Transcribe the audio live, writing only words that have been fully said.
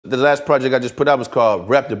the last project I just put out was called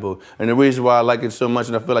Reputable. And the reason why I like it so much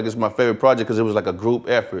and I feel like it's my favorite project because it was like a group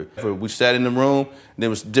effort. We sat in the room, and there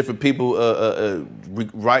was different people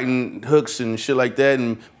writing hooks and shit like that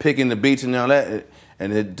and picking the beats and all that.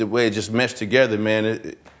 And the way it just meshed together,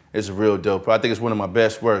 man, it's a real dope. I think it's one of my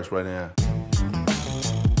best works right now.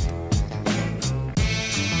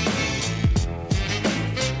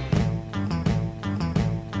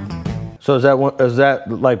 So is that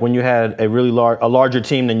like when you had a really larger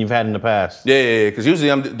team than you've had in the past? Yeah, because usually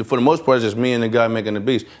for the most part it's just me and the guy making the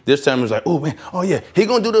beats. This time it was like, oh man, oh yeah, he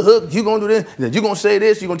gonna do the hook, you gonna do this, then you gonna say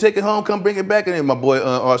this, you gonna take it home, come bring it back, and then my boy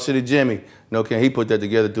Our City Jimmy, he put that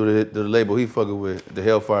together through the label he fucking with, the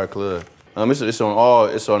Hellfire Club. It's on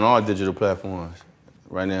all digital platforms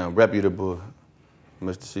right now. Reputable,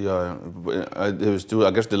 Mr. CR. It was through,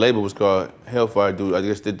 I guess the label was called Hellfire. I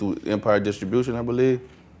guess they do Empire Distribution, I believe.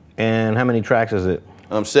 And how many tracks is it?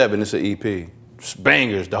 7. It's an EP. Just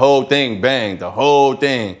bangers. The whole thing banged. The whole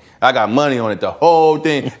thing. I got money on it. The whole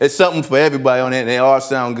thing. It's something for everybody on it, and they all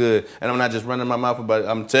sound good. And I'm not just running my mouth about it.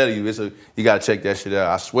 I'm telling you, you gotta check that shit out.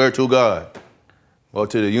 I swear to God, or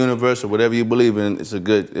to the universe, or whatever you believe in. It's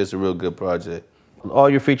a real good project. All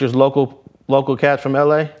your features local cats from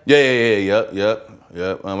LA? Yep.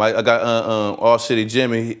 I got All City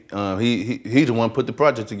Jimmy. He the one put the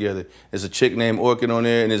project together. There's a chick named Orchid on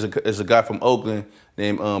there, and there's a guy from Oakland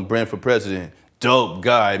named Brent for President. Dope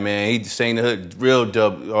guy, man. He sang the hook. Real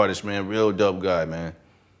dope artist, man. Real dope guy, man.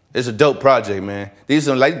 It's a dope project, man. These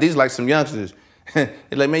like some youngsters. They're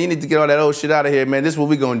like, man, you need to get all that old shit out of here, man. This is what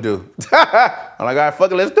we gonna do. I'm like, all right,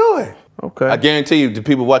 fuck it, let's do it. Okay. I guarantee you, the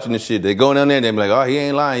people watching this shit, they go down there and they be like, oh, he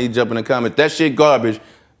ain't lying. He jump in the comments. That shit garbage.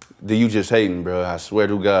 You just hating, bro. I swear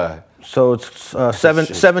to God. So it's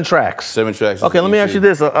seven tracks. 7 tracks. Okay, let me ask you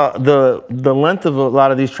this: the length of a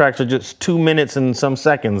lot of these tracks are just 2 minutes and some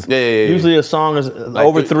seconds. Yeah. Usually a song is like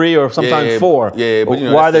over 3 or sometimes 4. Yeah, but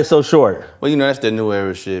why are they so short? Well, that's that new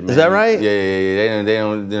era shit, man. Is that right? Yeah. They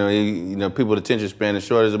don't. People's attention span is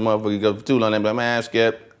short as a motherfucker. You go for too long, they be like, man,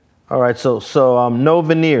 skip. All right, so No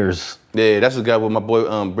Veneers. Yeah, that's the guy with my boy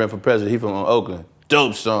Brent for President. He from Oakland.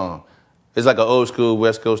 Dope song. It's like an old school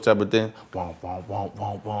West Coast type of thing. Boom, boom, boom,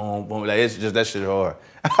 boom, boom, boom. Like, it's just, that shit hard.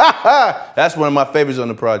 That's one of my favorites on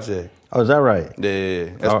the project. Oh, is that right? Yeah,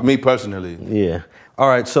 that's me personally. Yeah. All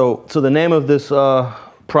right, so the name of this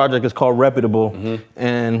project is called Reputable,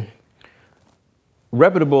 and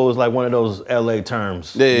reputable is like one of those LA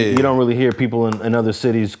terms. Yeah. You don't really hear people in other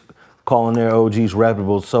cities calling their OGs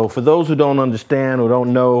reputable. So for those who don't understand or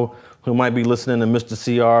don't know, who might be listening to Mr.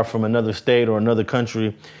 CR from another state or another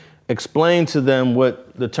country, explain to them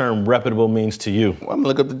what the term reputable means to you. Well, I'm gonna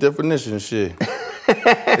look up the definition and shit.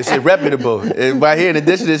 It said reputable. Right here in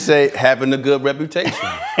addition, it say having a good reputation.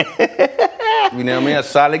 You know what I mean? A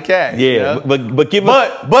solid cat. Yeah, you know?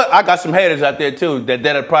 but I got some haters out there too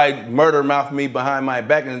that'll probably murder mouth me behind my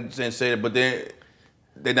back and say that, but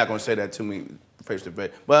they're not gonna say that to me face to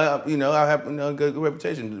face. But I have a good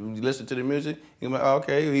reputation. You listen to the music, you're like, oh,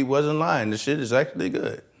 okay, he wasn't lying. The shit is actually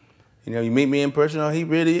good. You meet me in person, oh, he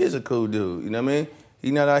really is a cool dude. You know what I mean?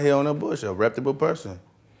 He's not out here on no bullshit. A reputable person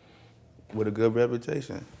with a good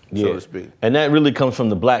reputation, so to speak. And that really comes from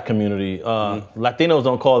the black community. Latinos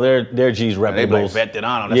don't call their G's reputables. They like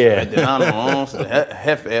veterano. That's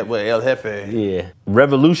veterano. El Jefe. Yeah.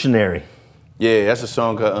 Revolutionary. Yeah, that's a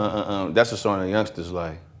song. That's a song that youngsters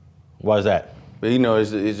like. Why is that? But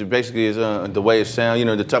it's basically the way it sounds.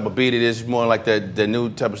 The type of beat it is more like that new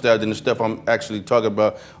type of style than the stuff I'm actually talking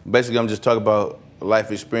about. Basically, I'm just talking about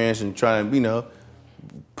life experience and trying to,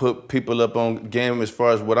 put people up on game as far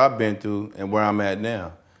as what I've been through and where I'm at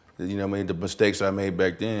now. The mistakes I made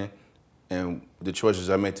back then and the choices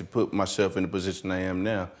I made to put myself in the position I am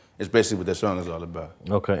now. It's basically what that song is all about.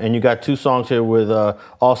 Okay, and you got 2 songs here with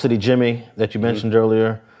All City Jimmy that you mentioned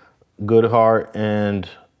earlier, Good Heart and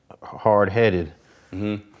Hard-Headed.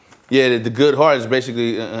 Yeah, the Good Heart is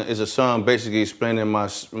basically is a song basically explaining my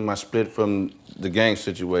split from the gang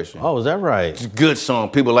situation. Oh, is that right? It's a good song.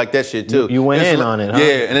 People like that shit too. You went in on it, huh?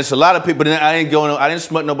 Yeah, and it's a lot of people. I didn't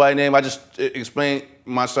smut nobody's name. I just explained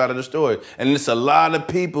my side of the story, and it's a lot of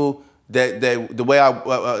people that the way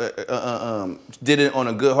I did it on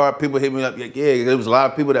a Good Heart. People hit me up like, yeah, there was a lot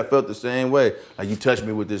of people that felt the same way. Like, you touched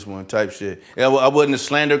me with this one type shit. I wasn't a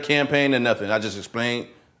slander campaign or nothing. I just explained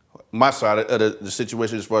my side of the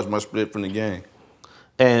situation as far as my split from the gang.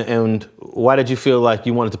 And why did you feel like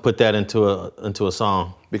you wanted to put that into a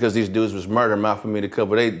song? Because these dudes was murder mouth for me to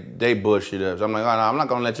cover they bullshit up. So I'm like, oh, no, I'm not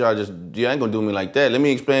gonna let y'all you ain't gonna do me like that. Let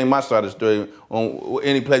me explain my side of the story on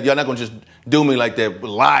any place. Y'all not gonna just do me like that,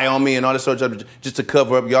 lie on me and all this sort of stuff just to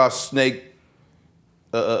cover up y'all snake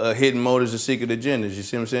hidden motives and secret agendas. You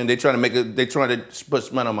see what I'm saying? They trying to put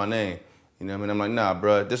smut on my name. You know what I mean? I'm like, nah,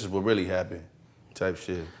 bro, this is what really happened, type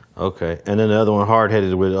shit. Okay, and then the other one, Hard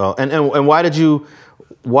Headed, with and why did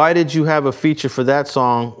you have a feature for that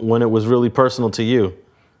song when it was really personal to you?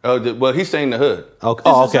 Oh, well, he sang the hood. Okay.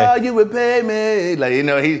 This is how you would pay me. Like, you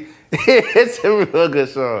know, it's a real good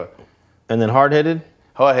song. And then Hard Headed?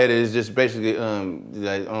 Hard Headed is just basically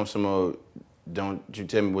like on some old, don't you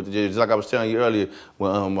tell me what to do. It's like I was telling you earlier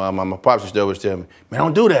when my pops still was telling me, man,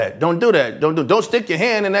 don't do that, don't stick your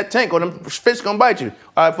hand in that tank or them fish gonna bite you.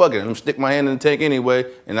 All right, fuck it, I'm gonna stick my hand in the tank anyway,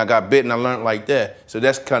 and I got bit and I learned like that. So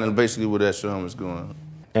that's kind of basically what that song was going on.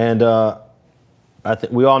 And I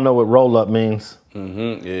think we all know what roll up means.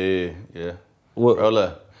 Yeah. What? Roll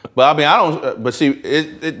up. But I mean, I don't. But see,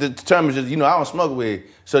 the term is just, you know, I don't smoke weed,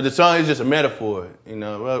 so the song is just a metaphor. You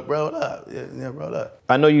know, roll up, yeah, roll up.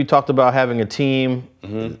 I know you talked about having a team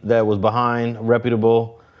that was behind,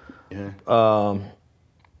 reputable. Yeah.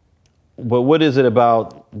 But what is it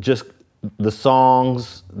about just the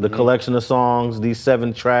songs, the collection of songs, these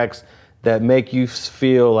 7 tracks that make you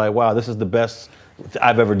feel like, wow, this is the best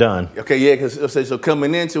I've ever done? Okay, yeah, because so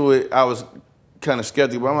coming into it, I was kind of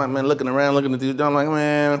skeptical. I'm like, man, looking around, looking at these, I'm like,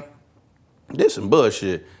 man, this some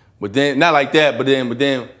bullshit. But then, not like that, but then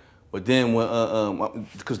when,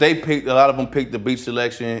 because a lot of them picked the beat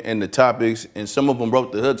selection and the topics, and some of them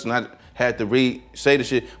wrote the hooks, and I had to say the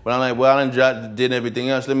shit. But I'm like, well, I done did everything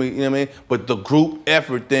else. Let me, you know what I mean? But the group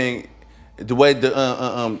effort thing, the way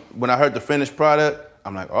when I heard the finished product,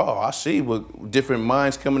 I'm like, oh, I see what different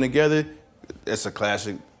minds coming together. That's a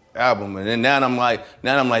classic album. And then now I'm like,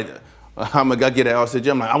 I'm gonna get it off the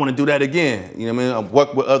gym. I'm like, I want to do that again. You know what I mean? I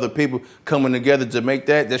work with other people coming together to make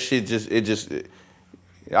that. That shit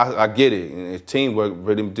I get it. And teamwork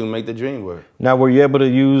really do make the dream work. Now, were you able to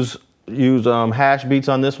use hash beats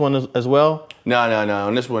on this one as well? No.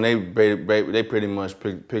 On this one, they pretty much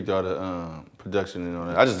picked all the production and all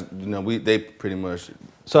that. I just, you know, they pretty much.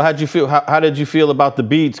 So how'd you feel? How did you feel about the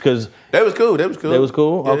beats? Because They was cool. They was cool.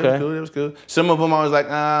 Yeah, okay. They was cool. Some of them I was like,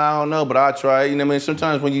 I don't know, but I'll try it. You know what I mean?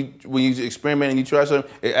 Sometimes when you experiment and you try something,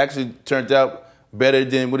 it actually turned out better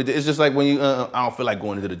than what it did. It's just like when you, I don't feel like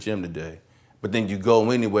going to the gym today. But then you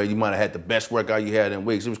go anywhere, you might have had the best workout you had in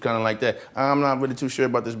weeks. It was kind of like that. I'm not really too sure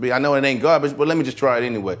about this beat. I know it ain't garbage, but let me just try it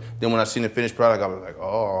anyway. Then when I seen the finished product, I was like,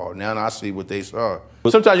 oh, now I see what they saw.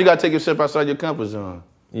 But sometimes you gotta take yourself outside your comfort zone.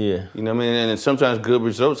 Yeah. You know what I mean? And sometimes good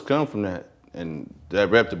results come from that. And that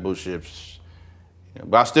reputable shit. Yeah,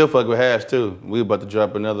 but I still fuck with hash too. We about to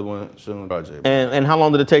drop another one soon. Project. And how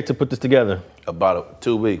long did it take to put this together? About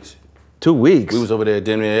 2 weeks. 2 weeks? We was over there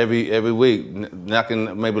damn near every week, knocking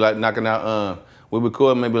out, we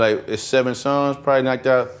record maybe like it's 7 songs, probably knocked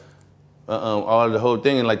out all of the whole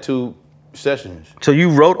thing in like 2 sessions. So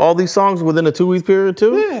you wrote all these songs within a 2-week period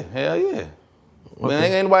too? Yeah, hell yeah. Okay. Man,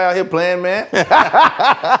 ain't nobody out here playing, man.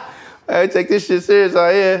 Hey, take this shit serious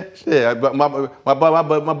out here. Shit,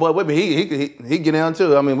 my boy with me, he get down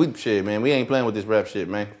too. I mean, we ain't playing with this rap shit,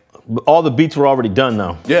 man. But all the beats were already done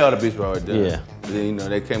though. Yeah, all the beats were already done. Yeah. Then, you know,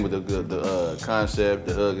 they came with the concept,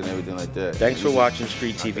 the hook, and everything like that. Thanks for watching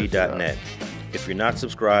StreetTV.net. If you're not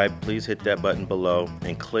subscribed, please hit that button below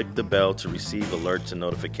and click the bell to receive alerts and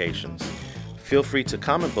notifications. Feel free to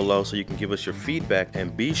comment below so you can give us your feedback,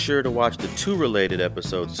 and be sure to watch the 2 related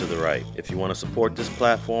episodes to the right. If you want to support this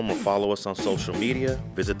platform or follow us on social media,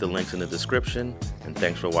 visit the links in the description, and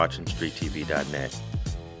thanks for watching StreetTV.net.